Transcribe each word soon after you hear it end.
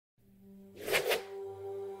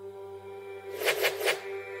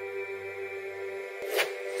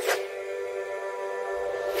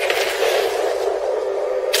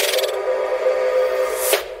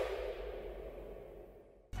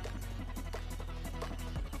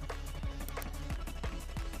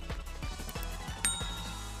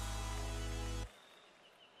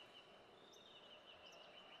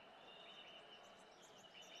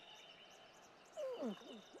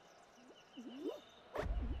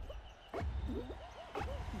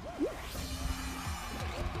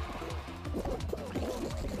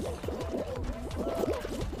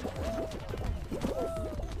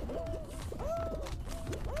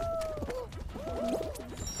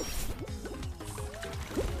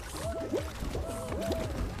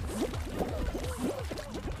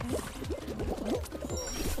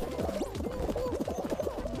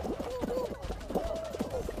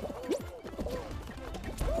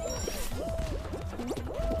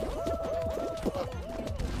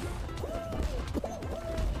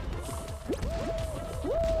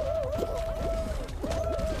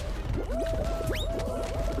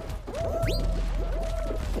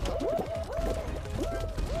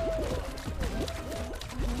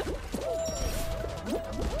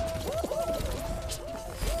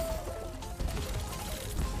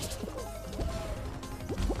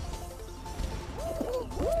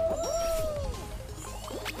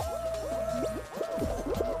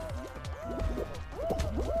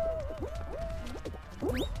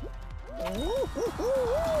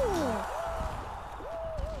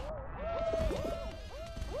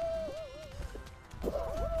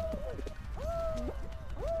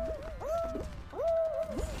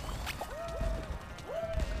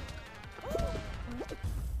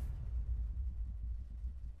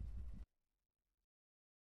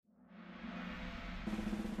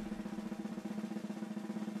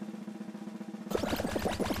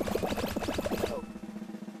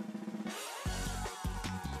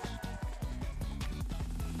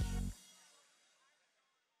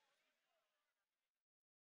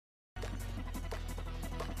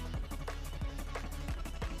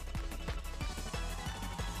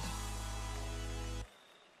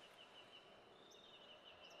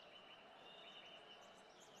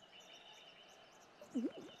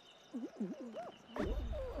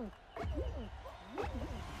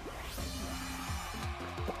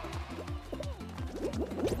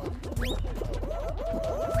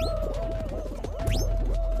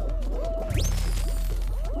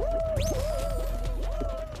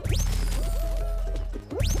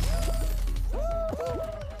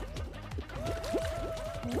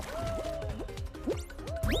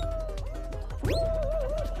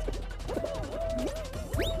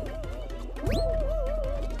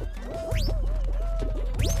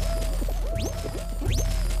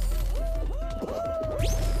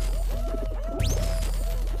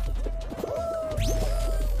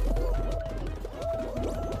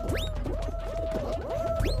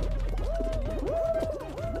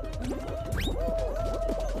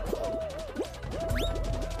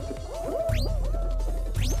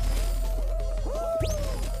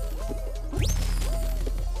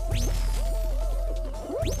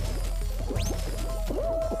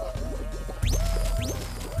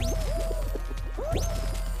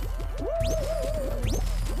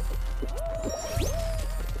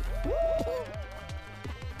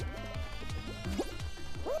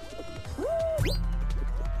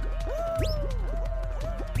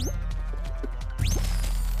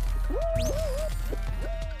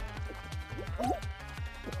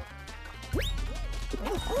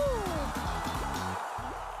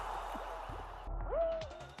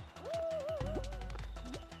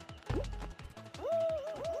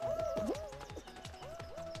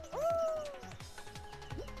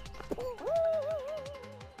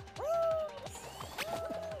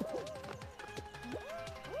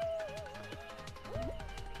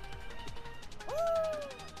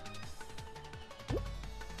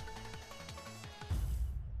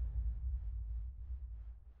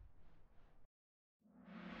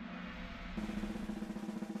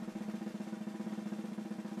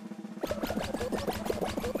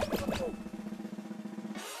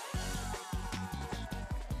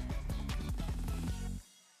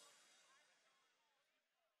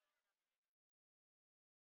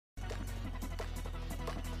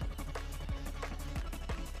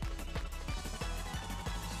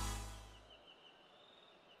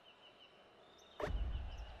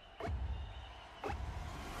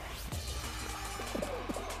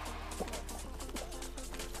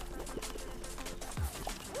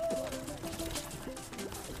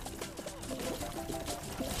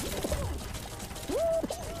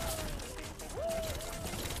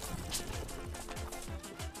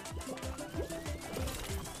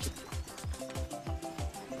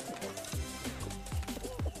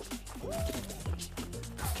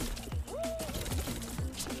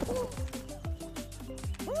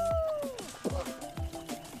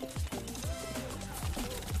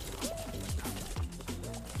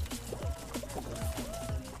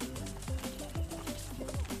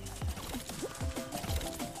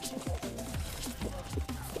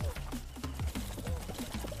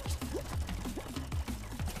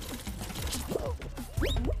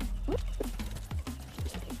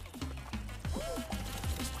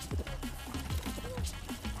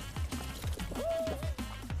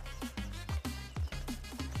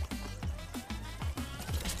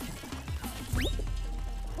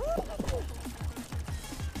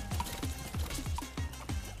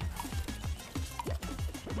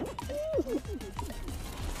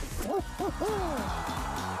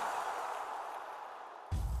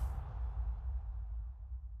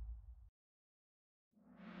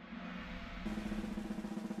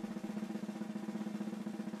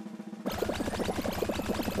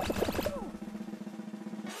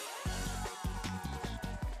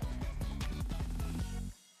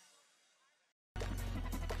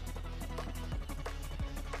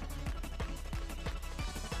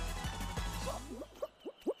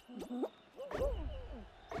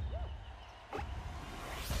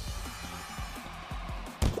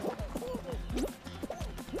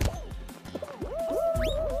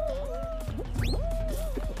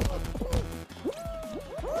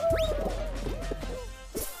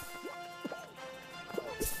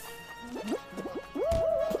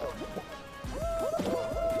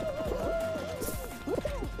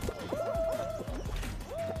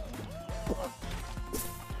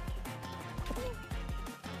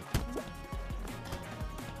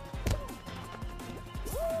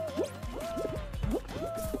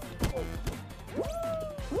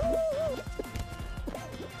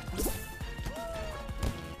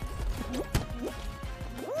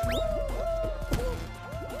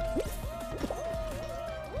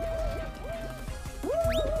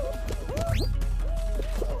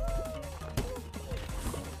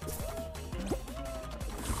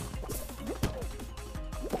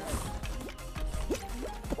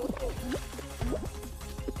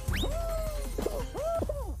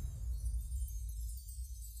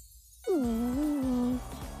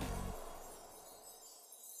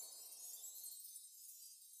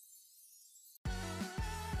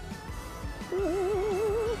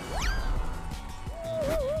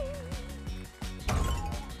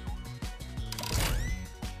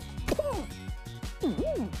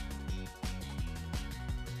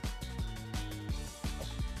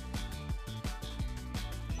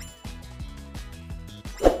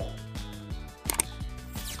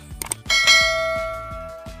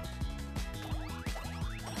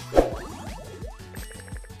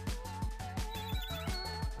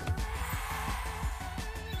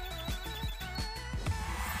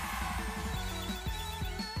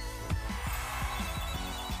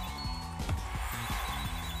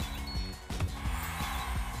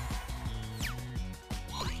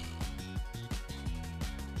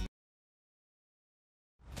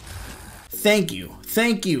thank you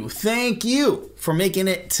for making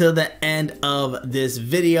it to the end of this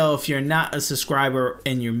video. If you're not a subscriber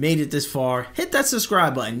and you made it this far, hit that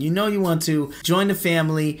subscribe button. You know you want to join the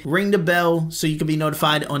family, ring the bell so you can be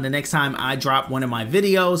notified on the next time I drop one of my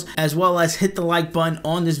videos, as well as hit the like button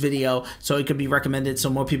on this video so it could be recommended so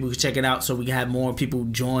more people can check it out, so we can have more people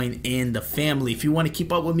join in the family. If you want to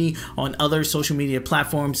keep up with me on other social media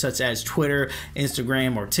platforms such as Twitter,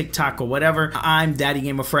 Instagram, or TikTok or whatever, I'm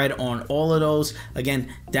DaddyGamerFred on all of those.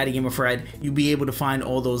 Again, DaddyGamerFred. You'll be able to find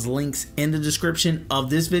all those links in the description of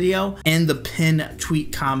this video and the pinned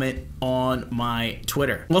tweet comment on my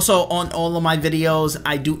Twitter. Also, on all of my videos,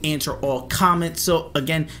 I do answer all comments. So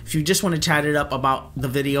again, if you just want to chat it up about the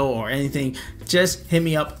video or anything, just hit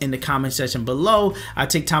me up in the comment section below. I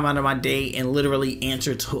take time out of my day and literally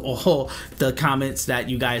answer to all the comments that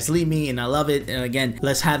you guys leave me, and I love it. And again,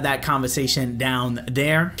 let's have that conversation down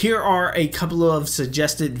there. Here are a couple of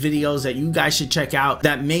suggested videos that you guys should check out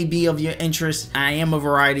that may be of your interest. I am a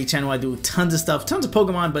variety channel. I do tons of stuff, tons of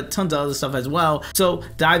Pokemon, but tons of other stuff as well. So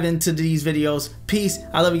dive into these videos. Peace.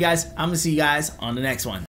 I love you guys. I'm gonna see you guys on the next one.